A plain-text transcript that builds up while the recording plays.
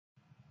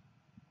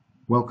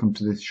Welcome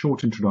to this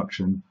short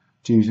introduction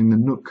to using the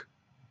Nook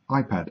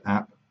iPad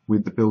app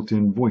with the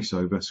built-in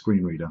VoiceOver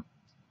screen reader.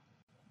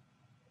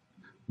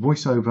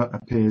 VoiceOver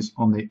appears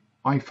on the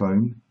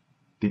iPhone,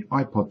 the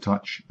iPod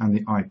Touch and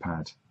the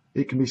iPad.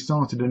 It can be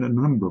started in a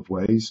number of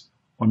ways.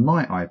 On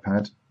my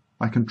iPad,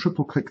 I can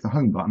triple click the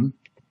home button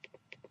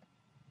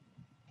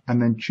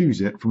and then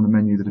choose it from the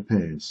menu that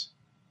appears.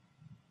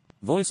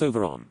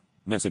 VoiceOver on.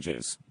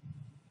 Messages.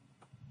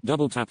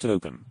 Double tap to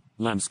open.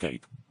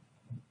 Landscape.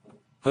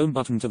 Home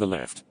button to the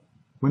left.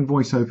 When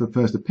VoiceOver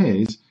first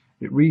appears,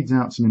 it reads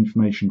out some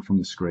information from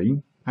the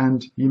screen,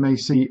 and you may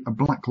see a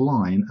black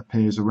line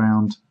appears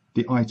around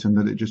the item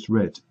that it just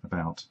read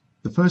about.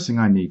 The first thing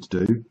I need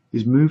to do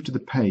is move to the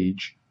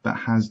page that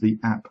has the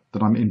app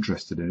that I'm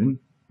interested in.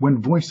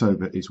 When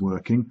VoiceOver is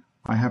working,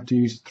 I have to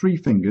use 3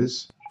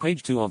 fingers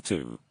Page 2 of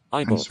 2.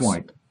 iBooks. and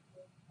swipe.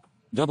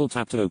 Double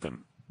tap to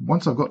open.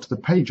 Once I've got to the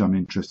page I'm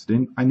interested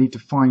in, I need to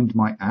find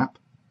my app.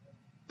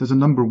 There's a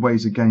number of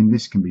ways again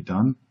this can be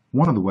done.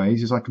 One of the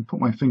ways is I can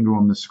put my finger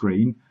on the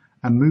screen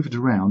and move it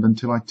around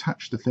until I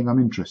touch the thing I'm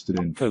interested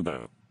in.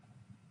 Kobo.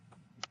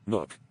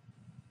 Nook.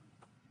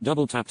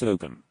 Double tap to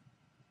open.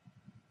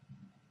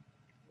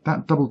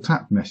 That double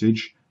tap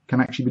message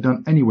can actually be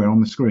done anywhere on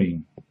the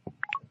screen.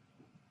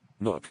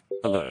 Nook.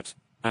 Alert.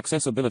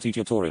 Accessibility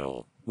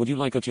tutorial. Would you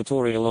like a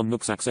tutorial on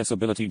Nook's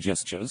accessibility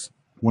gestures?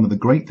 One of the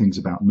great things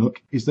about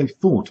Nook is they've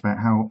thought about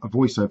how a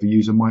VoiceOver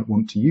user might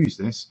want to use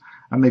this,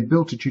 and they've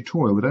built a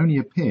tutorial that only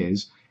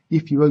appears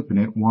if you open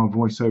it while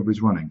VoiceOver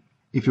is running.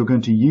 If you're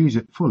going to use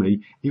it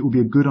fully, it will be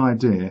a good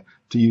idea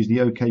to use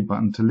the OK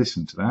button to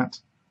listen to that.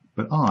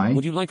 But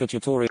Would you like a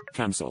tutorial?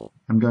 Cancel.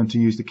 I'm going to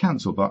use the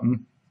cancel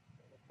button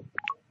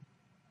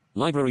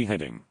Library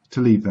heading. to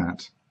leave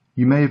that.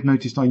 You may have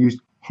noticed I used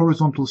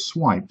horizontal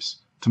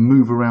swipes to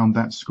move around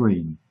that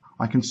screen.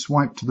 I can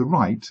swipe to the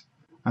right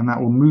and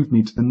that will move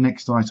me to the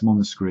next item on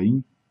the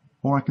screen,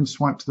 or I can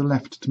swipe to the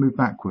left to move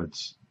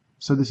backwards.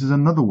 So this is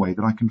another way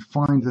that I can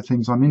find the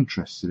things I'm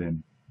interested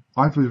in.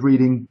 I was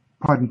reading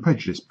Pride and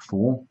Prejudice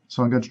before,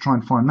 so I'm going to try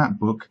and find that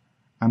book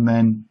and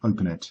then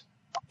open it.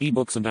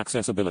 Ebooks and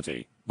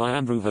Accessibility by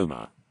Andrew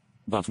Homer.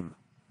 Button.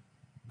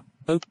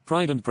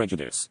 Pride and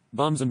Prejudice,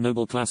 Barnes &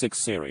 Noble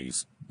Classics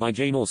Series by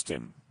Jane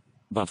Austen.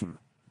 Button.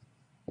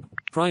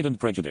 Pride and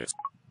Prejudice.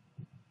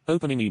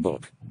 Opening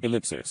ebook,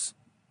 ellipsis.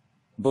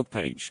 Book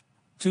page.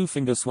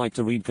 2-finger swipe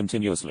to read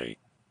continuously.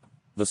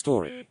 The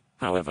story,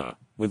 however,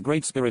 with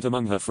great spirit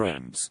among her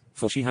friends,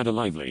 for she had a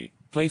lively,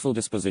 playful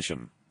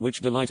disposition,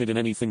 which delighted in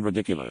anything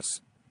ridiculous.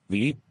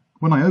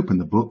 When I open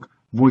the book,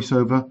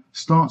 VoiceOver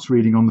starts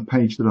reading on the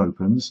page that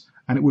opens,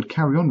 and it would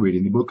carry on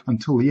reading the book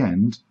until the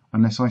end,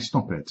 unless I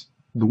stop it.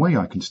 The way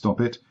I can stop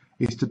it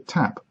is to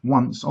tap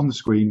once on the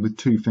screen with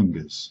 2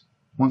 fingers.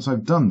 Once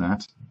I've done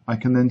that, I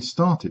can then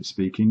start it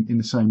speaking in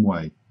the same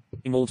way.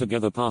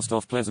 Altogether passed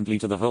off pleasantly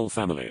to the whole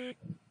family.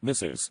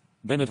 Mrs.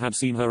 Bennet had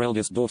seen her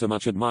eldest daughter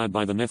much admired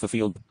by the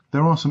Netherfield.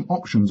 There are some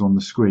options on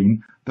the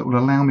screen that will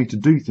allow me to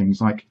do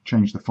things like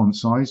change the font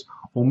size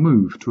or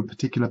move to a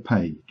particular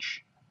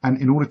page.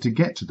 And in order to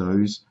get to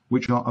those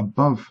which are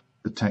above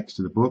the text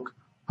of the book,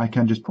 I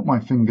can just put my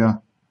finger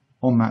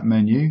on that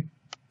menu.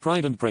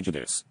 Pride and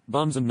Prejudice,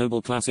 Barnes &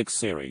 Noble Classics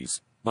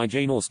Series by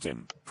Jane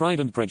Austen. Pride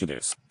and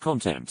Prejudice,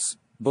 Contents,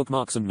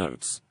 Bookmarks and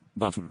Notes.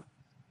 Button.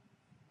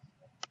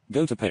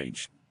 Go to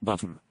page.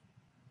 Button.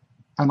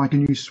 And I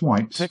can use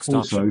swipes Text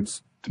also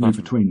options. to move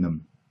Button. between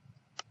them.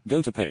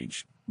 Go to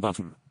page.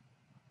 Button.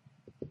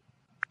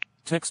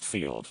 Text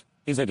field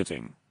is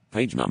editing.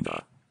 Page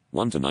number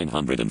 1 to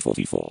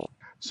 944.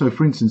 So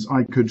for instance,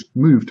 I could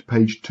move to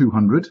page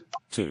 200.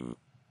 2.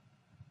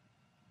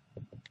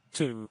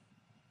 2.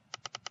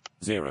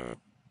 0.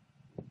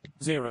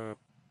 0.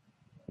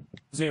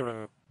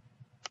 0.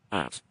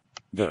 At.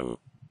 Go.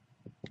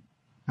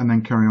 And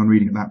then carry on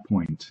reading at that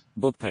point.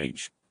 Book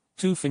page.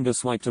 2-finger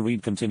swipe to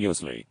read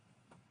continuously.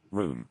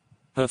 Room.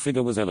 Her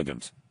figure was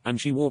elegant, and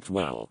she walked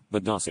well,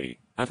 but Darcy,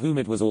 at whom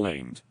it was all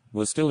aimed,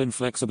 was still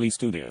inflexibly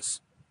studious.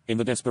 In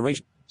the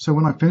desperation. So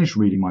when I finish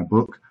reading my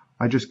book,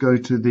 I just go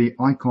to the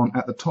icon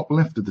at the top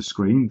left of the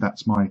screen,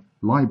 that's my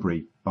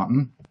library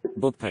button.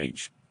 Book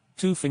page.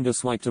 2-finger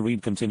swipe to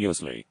read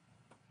continuously.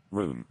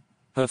 Room.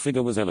 Her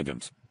figure was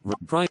elegant.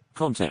 Pride.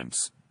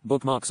 Contents.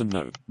 Bookmarks and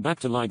note. Back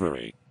to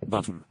library.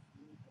 Button.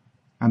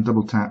 And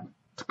double tap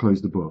to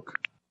close the book.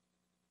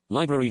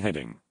 Library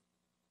heading.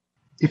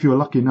 If you are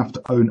lucky enough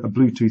to own a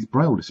Bluetooth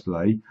Braille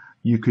display,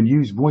 you can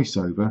use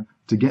VoiceOver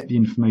to get the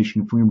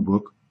information from your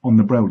book on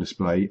the Braille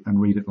display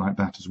and read it like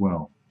that as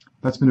well.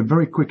 That's been a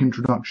very quick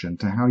introduction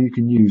to how you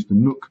can use the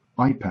Nook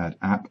iPad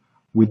app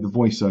with the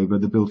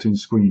VoiceOver, the built-in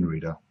screen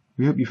reader.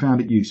 We hope you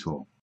found it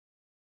useful.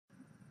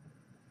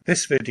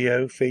 This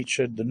video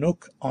featured the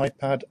Nook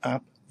iPad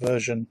app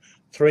version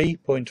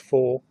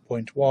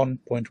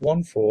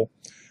 3.4.1.14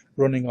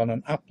 running on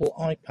an Apple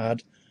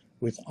iPad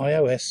with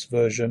iOS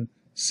version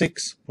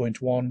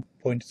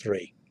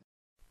 6.1.3.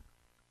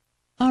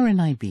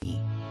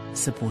 RNIB,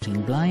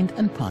 supporting blind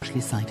and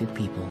partially sighted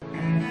people.